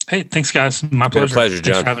 Hey, thanks, guys. My pleasure. Pleasure,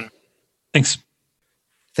 John. Thanks.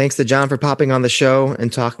 Thanks to John for popping on the show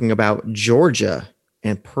and talking about Georgia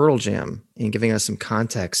and Pearl Jam and giving us some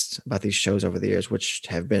context about these shows over the years, which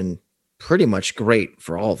have been pretty much great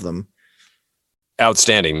for all of them.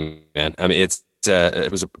 Outstanding, man. I mean,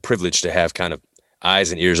 it was a privilege to have kind of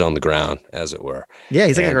eyes and ears on the ground, as it were. Yeah,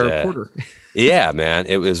 he's like a reporter. Yeah, man.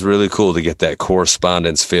 It was really cool to get that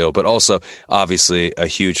correspondence feel, but also obviously a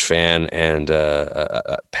huge fan and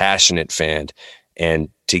a passionate fan, and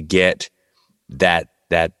to get that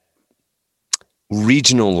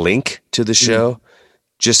regional link to the show,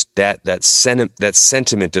 just that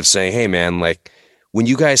sentiment of saying, hey man, like when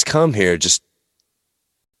you guys come here, just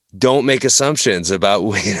don't make assumptions about,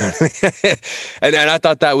 you know what I mean? and I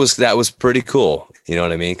thought that was pretty cool. You know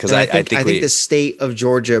what I mean? Because I think the state of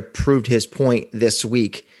Georgia proved his point this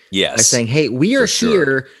week. Yes. By saying, hey, we are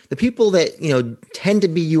here. The people that, you know, tend to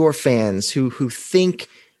be your fans who think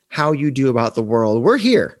how you do about the world. We're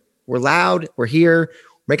here. We're loud. We're here.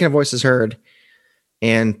 We're making our voices heard.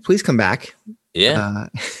 And please come back. Yeah.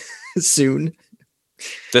 Soon.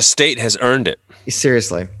 The state has earned it.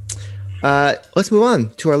 Seriously. Let's move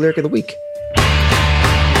on to our lyric of the week.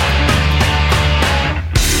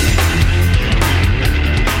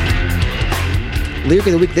 Lyric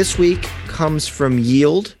of the week this week comes from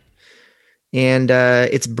Yield, and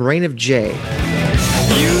it's Brain of J.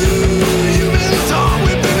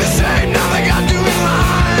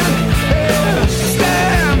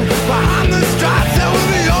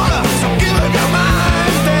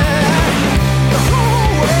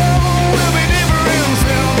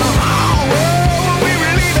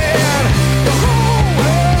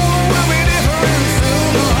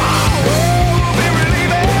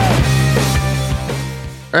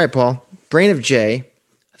 All right, Paul. Brain of J. I feel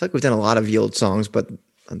like we've done a lot of Yield songs, but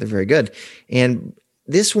they're very good. And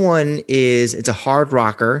this one it's a hard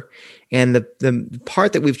rocker. And the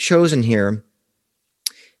part that we've chosen here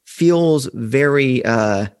feels very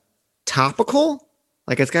topical.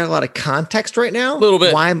 Like it's got a lot of context right now. A little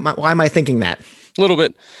bit. Why am I thinking that? A little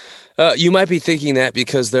bit. You might be thinking that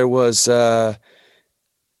because there was an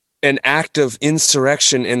act of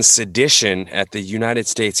insurrection and sedition at the United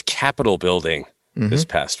States Capitol building this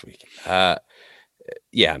past week.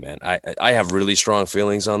 Yeah, man, I have really strong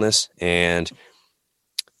feelings on this. And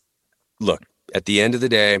look, at the end of the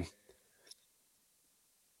day,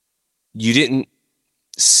 you didn't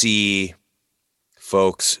see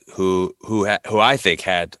folks who I think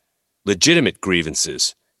had legitimate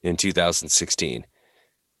grievances in 2016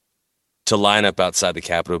 to line up outside the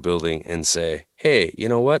Capitol building and say, hey, you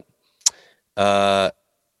know what?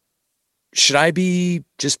 Should I be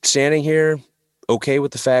just standing here okay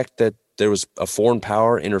with the fact that there was a foreign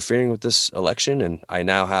power interfering with this election, and I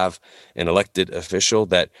now have an elected official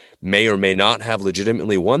that may or may not have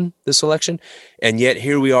legitimately won this election? And yet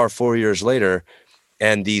here we are 4 years later,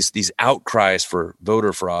 and these outcries for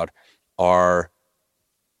voter fraud are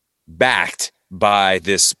backed by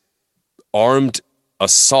this armed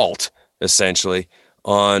assault, essentially,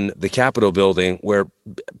 on the Capitol building, where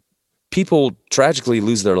people tragically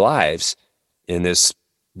lose their lives in this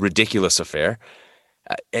ridiculous affair.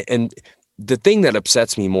 And the thing that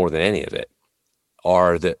upsets me more than any of it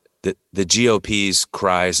are the GOP's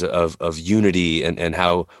cries of unity and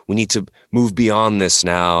how we need to move beyond this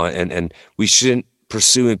now, and we shouldn't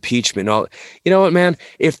pursue impeachment and all. You know what, man?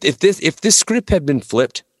 If this script had been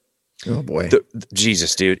flipped, oh boy,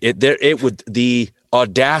 Jesus, dude, it would, the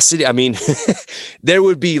audacity. I mean, there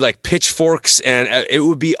would be like pitchforks, and it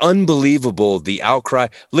would be unbelievable. The outcry,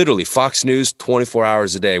 literally, Fox News 24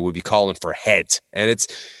 hours a day would be calling for heads. And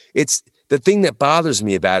it's the thing that bothers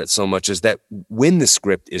me about it so much is that when the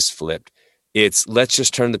script is flipped, it's let's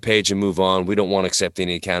just turn the page and move on. We don't want to accept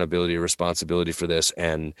any accountability or responsibility for this,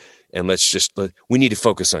 and we need to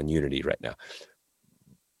focus on unity right now.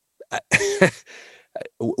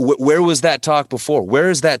 Where was that talk before? Where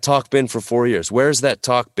has that talk been for 4 years? Where has that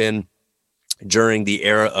talk been during the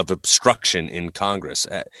era of obstruction in Congress?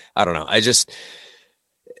 I don't know.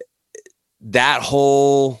 That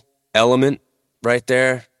whole element right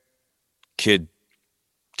there could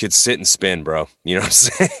sit and spin, bro. You know what I'm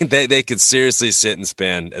saying? They could seriously sit and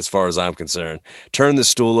spin, as far as I'm concerned. Turn the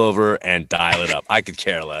stool over and dial it up. I could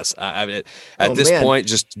care less. At this point,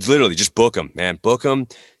 just literally just book them, man. Book them.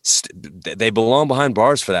 They belong behind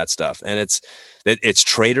bars for that stuff, and it's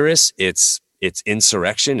traitorous. It's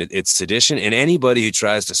insurrection. It's sedition, and anybody who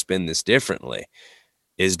tries to spin this differently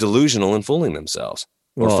is delusional and fooling themselves.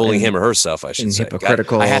 Or fooling him or herself, I should say.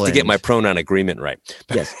 Hypocritical. I have to get my pronoun agreement right.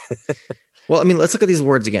 Yes. Well, I mean, let's look at these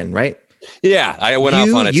words again, right? Yeah, I went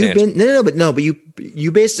off on a tangent. But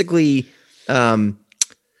you basically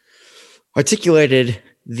articulated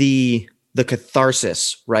the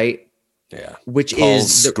catharsis, right? Yeah, which Paul's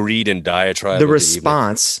is screed and diatribe. The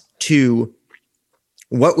response to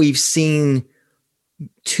what we've seen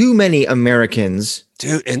too many Americans.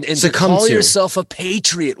 Dude, and to call yourself a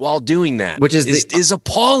patriot while doing that, which is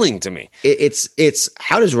appalling to me. It's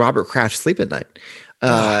how does Robert Kraft sleep at night?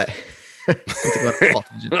 But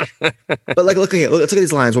let's look at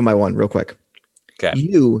these lines one by one, real quick. Okay,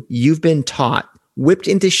 you've been taught, whipped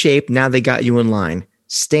into shape. Now they got you in line.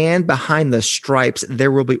 Stand behind the stripes.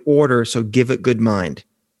 There will be order. So give it good mind.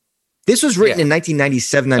 This was written in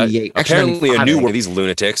 1997, 98. Apparently, a new one of these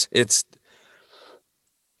lunatics. It's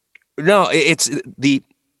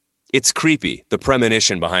creepy, the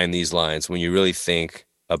premonition behind these lines when you really think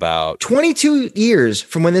about 22 years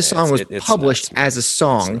from when this song was published as a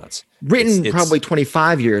song, written probably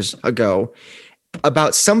 25 years ago,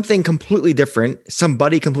 about something completely different,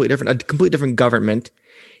 somebody completely different, a completely different government.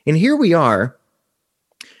 And here we are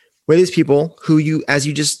with these people who as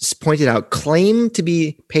you just pointed out, claim to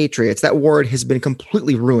be patriots. That word has been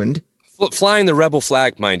completely ruined. Flying the rebel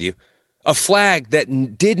flag, mind you. A flag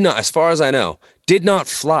that did not, as far as I know, did not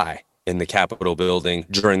fly in the Capitol building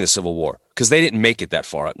during the Civil War because they didn't make it that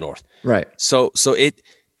far up north. Right. So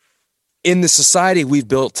in the society we've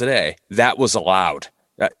built today, that was allowed.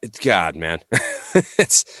 God, man.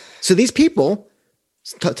 So these people,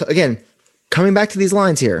 again, coming back to these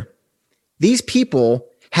lines here, these people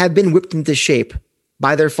have been whipped into shape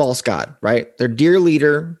by their false god, right? Their dear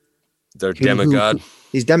leader. Their demigod.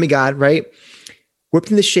 He's demigod, right? Whipped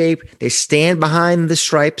into shape. They stand behind the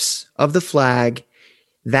stripes of the flag.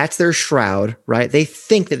 That's their shroud, right? They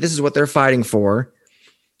think that this is what they're fighting for.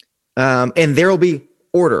 And there will be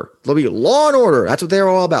order. There'll be law and order. That's what they're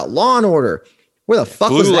all about. Law and order. Where the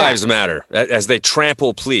fuck was that? Blue Lives Matter as they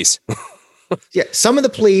trample police. Yeah, some of the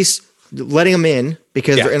police letting them in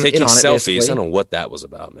because they're taking in on it. Selfies. Basically. I don't know what that was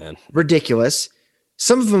about, man. Ridiculous.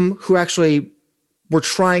 Some of them who actually were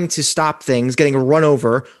trying to stop things, getting run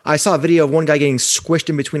over. I saw a video of one guy getting squished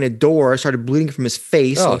in between a door, started bleeding from his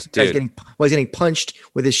face. Oh, dude. He's getting punched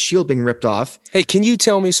with his shield being ripped off. Hey, can you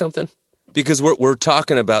tell me something? Because we're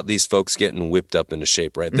talking about these folks getting whipped up into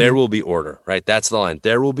shape, right? Mm-hmm. There will be order, right? That's the line.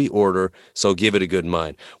 There will be order, so give it a good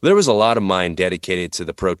mind. There was a lot of mind dedicated to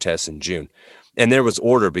the protests in June. And there was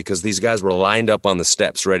order because these guys were lined up on the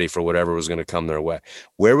steps ready for whatever was going to come their way.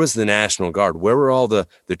 Where was the National Guard? Where were all the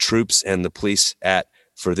troops and the police at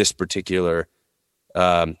for this particular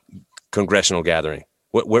congressional gathering?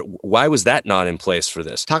 Why was that not in place for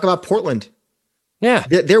this? Talk about Portland. Yeah.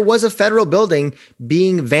 There was a federal building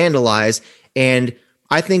being vandalized, and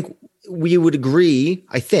I think we would agree,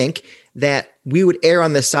 that we would err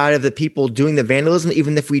on the side of the people doing the vandalism,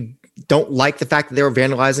 even if we don't like the fact that they were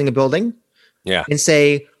vandalizing a building. Yeah. And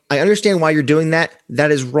say, I understand why you're doing that.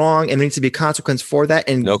 That is wrong, and there needs to be a consequence for that.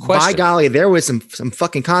 And no question. By golly, there was some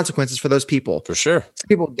fucking consequences for those people. For sure. Some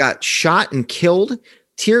people got shot and killed,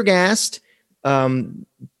 tear gassed,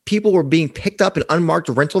 people were being picked up in unmarked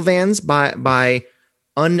rental vans by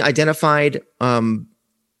unidentified,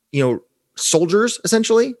 soldiers,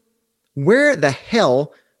 essentially. Where the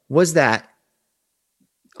hell was that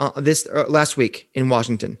this last week in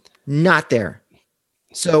Washington? Not there.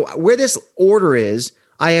 So where this order is,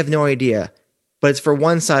 I have no idea, but it's for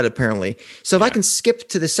one side apparently. So if I can skip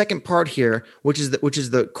to the second part here, which is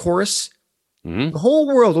the chorus, the whole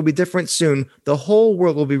world will be different soon. The whole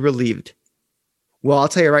world will be relieved. Well, I'll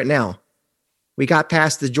tell you right now, we got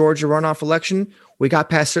past the Georgia runoff election. We got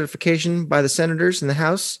past certification by the senators in the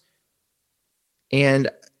House.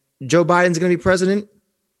 And Joe Biden's going to be president.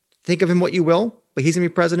 Think of him what you will, but he's going to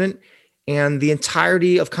be president. And the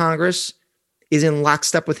entirety of Congress is in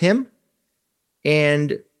lockstep with him.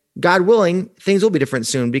 And God willing, things will be different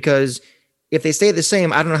soon, because if they stay the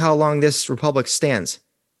same, I don't know how long this republic stands.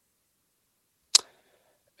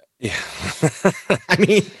 Yeah. I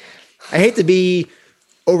mean, I hate to be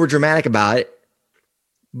over dramatic about it,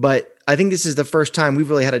 but I think this is the first time we've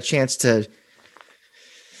really had a chance to.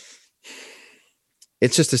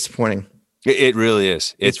 It's just disappointing. It really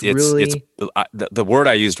is. It's really the word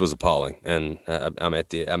I used was appalling, and I'm at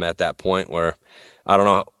that point where I don't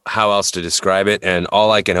know how else to describe it, and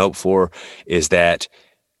all I can hope for is that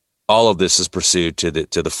all of this is pursued to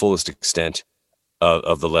the fullest extent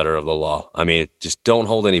of the letter of the law. I mean, just don't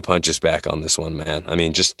hold any punches back on this one, man. I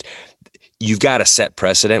mean, just you've got to set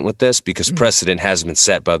precedent with this, because precedent hasn't been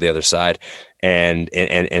set by the other side. And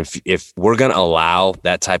if we're going to allow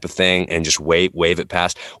that type of thing and just wave it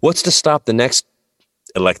past, what's to stop the next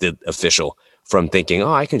elected official from thinking,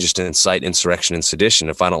 I can just incite insurrection and sedition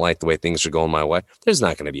if I don't like the way things are going my way? There's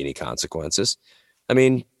not going to be any consequences. I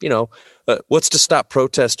mean, what's to stop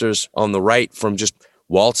protesters on the right from just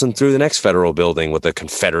waltzing through the next federal building with a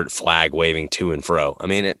Confederate flag waving to and fro? I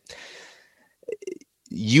mean,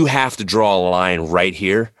 you have to draw a line right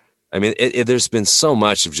here. I mean, there's been so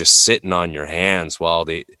much of just sitting on your hands while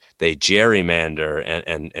they gerrymander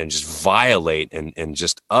and just violate and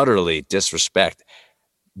just utterly disrespect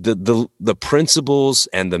the principles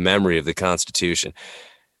and the memory of the Constitution,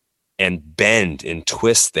 and bend and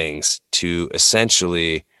twist things to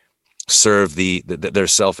essentially serve their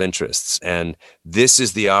self-interests. And this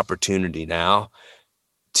is the opportunity now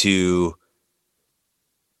to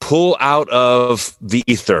pull out of the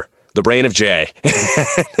ether the brain of Jay.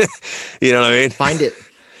 You know what I mean? Find it.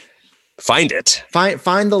 Find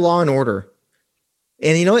the law and order.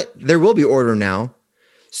 And you know what? There will be order now.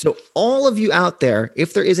 So all of you out there,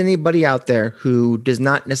 if there is anybody out there who does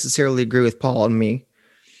not necessarily agree with Paul and me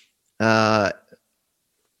in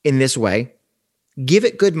this way, give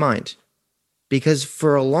it good mind. Because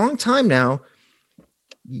for a long time now,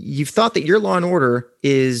 you've thought that your law and order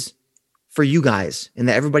is for you guys and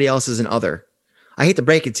that everybody else is an other. I hate to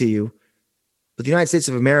break it to you, but the United States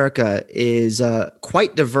of America is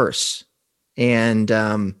quite diverse. And,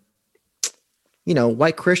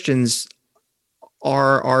 white Christians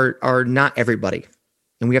are not everybody.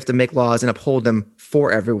 And we have to make laws and uphold them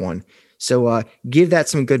for everyone. So give that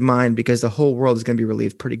some good mind, because the whole world is going to be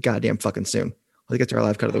relieved pretty goddamn fucking soon. Let's get to our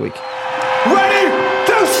live cut of the week. Ready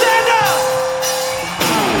to stand up!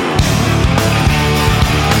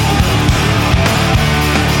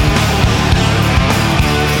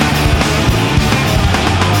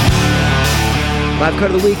 Live cut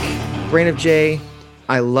of the week, Brain of Jay.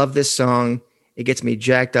 I love this song. It gets me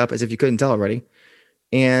jacked up, as if you couldn't tell already.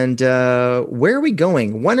 And where are we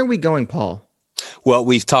going? When are we going, Paul? Well,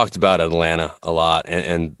 we've talked about Atlanta a lot,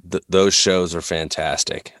 and those shows are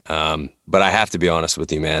fantastic. But I have to be honest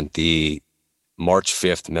with you, man. The March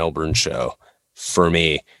 5th Melbourne show, for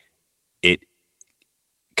me, it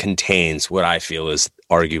contains what I feel is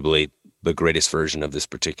arguably the greatest version of this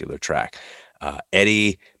particular track.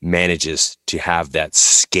 Eddie manages to have that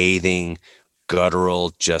scathing,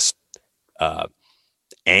 guttural, just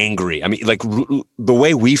angry. I mean, like the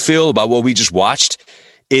way we feel about what we just watched,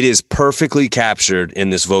 it is perfectly captured in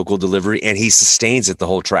this vocal delivery, and he sustains it the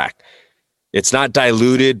whole track. It's not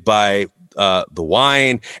diluted by the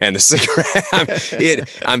wine and the cigarette.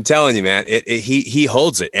 I'm telling you, man, he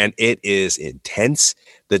holds it, and it is intense.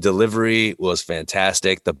 The delivery was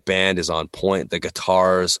fantastic. The band is on point. The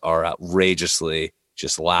guitars are outrageously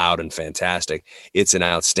just loud and fantastic. It's an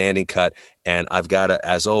outstanding cut, and I've got to,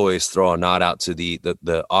 as always, throw a nod out to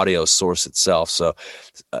the audio source itself. So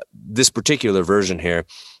this particular version here,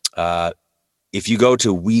 if you go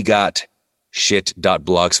to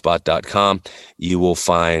wegotshit.blogspot.com, you will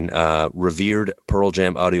find revered Pearl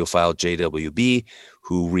Jam audiophile JWB,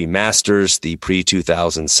 who remasters the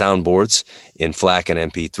pre-2000 soundboards in FLAC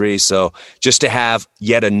and MP3. So just to have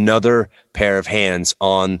yet another pair of hands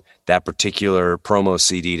on that particular promo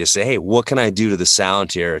CD to say, hey, what can I do to the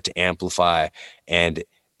sound here to amplify and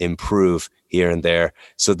improve here and there?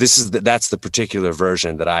 So that's the particular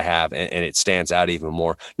version that I have, and it stands out even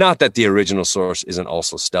more. Not that the original source isn't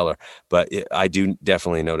also stellar, but I do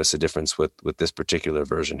definitely notice a difference with this particular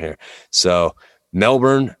version here. So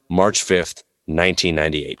Melbourne, March 5th,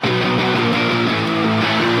 1998.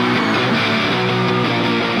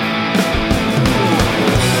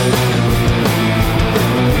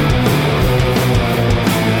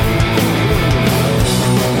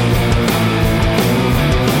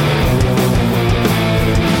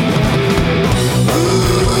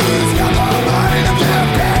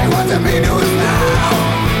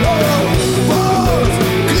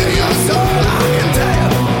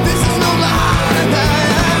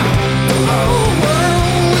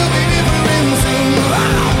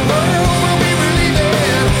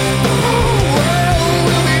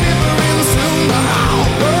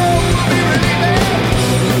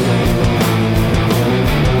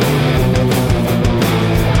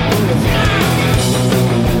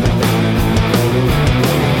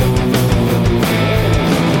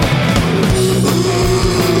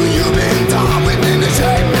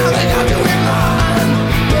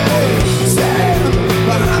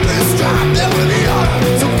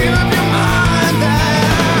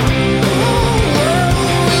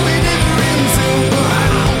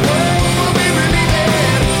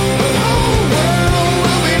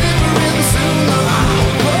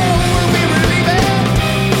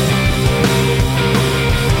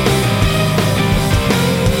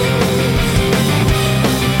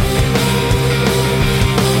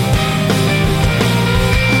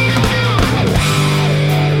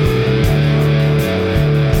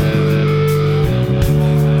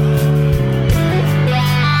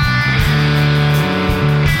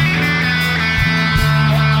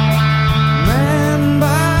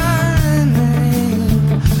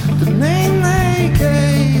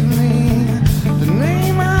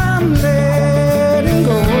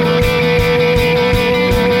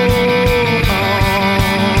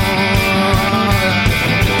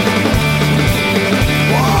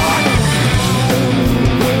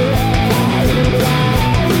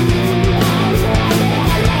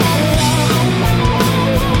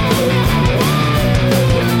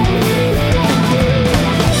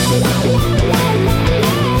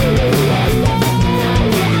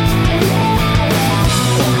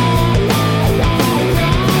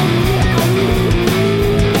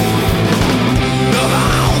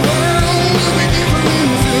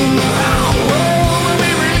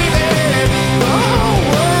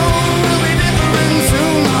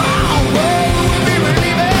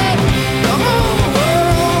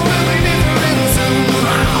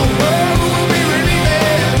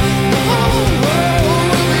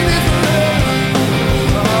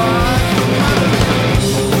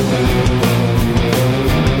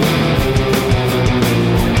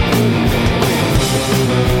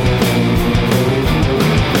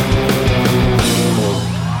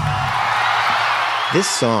 This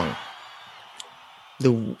song,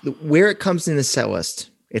 the where it comes in the set list,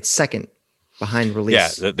 it's second behind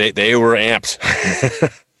Release. Yeah, they were amped.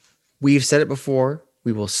 We've said it before.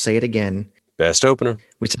 We will say it again. Best opener.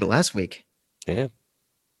 We said it last week. Yeah.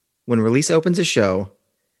 When Release opens a show,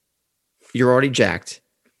 you're already jacked.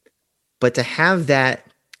 But to have that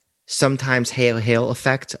sometimes hail, hail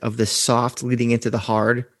effect of the soft leading into the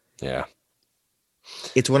hard. Yeah.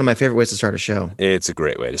 It's one of my favorite ways to start a show. It's a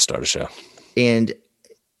great way to start a show. And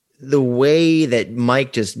the way that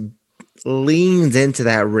Mike just leans into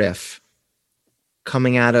that riff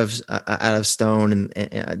coming out of Stone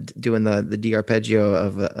and doing the de-arpeggio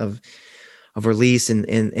of Release and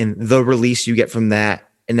the release you get from that.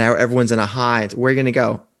 And now everyone's in a high. Where are you going to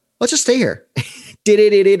go? Let's just stay here.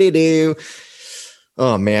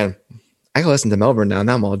 Oh, man. I can listen to Melbourne now.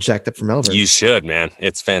 Now I'm all jacked up for Melbourne. You should, man.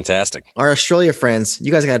 It's fantastic. Our Australia friends,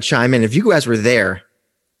 you guys got to chime in. If you guys were there,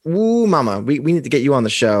 woo, mama, we need to get you on the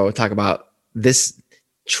show and talk about this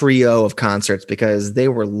trio of concerts because they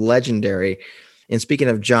were legendary. And speaking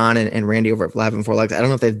of John and Randy over at Live and Four Legs, I don't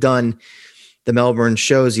know if they've done the Melbourne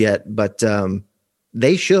shows yet, but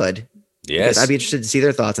they should. Yes. I'd be interested to see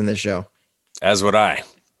their thoughts on this show. As would I.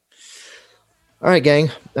 All right, gang.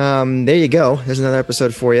 There you go. There's another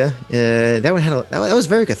episode for you. That one that was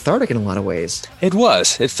very cathartic in a lot of ways. It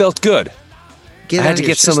was. It felt good. I had to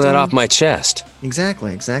get some of that off my chest.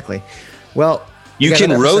 Exactly. Well, you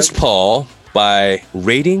can roast Paul by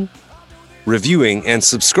rating, reviewing, and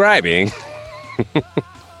subscribing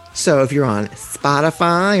So if you're on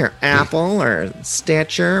Spotify or Apple or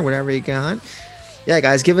Stitcher, whatever you got, yeah,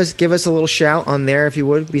 guys, give us a little shout on there if you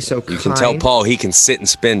would be so kind. You can tell Paul he can sit and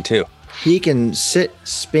spin too. He can sit,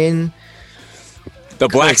 spin. The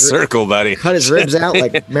black circle, buddy. Cut his ribs out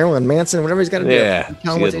like Marilyn Manson, whatever he's got to do. Yeah,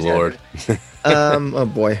 good Lord. Oh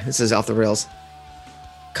boy, this is off the rails.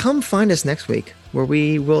 Come find us next week where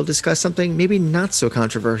we will discuss something maybe not so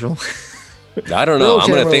controversial. I don't know. I'm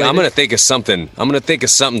gonna think of something. I'm gonna think of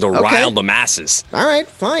something to rile the masses. All right,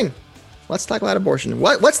 fine. Let's talk about abortion.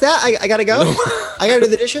 What's that? I gotta go. I gotta do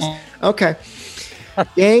the dishes. Okay,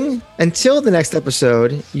 gang. Until the next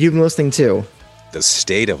episode, you've been listening to The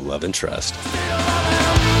State of Love and Trust.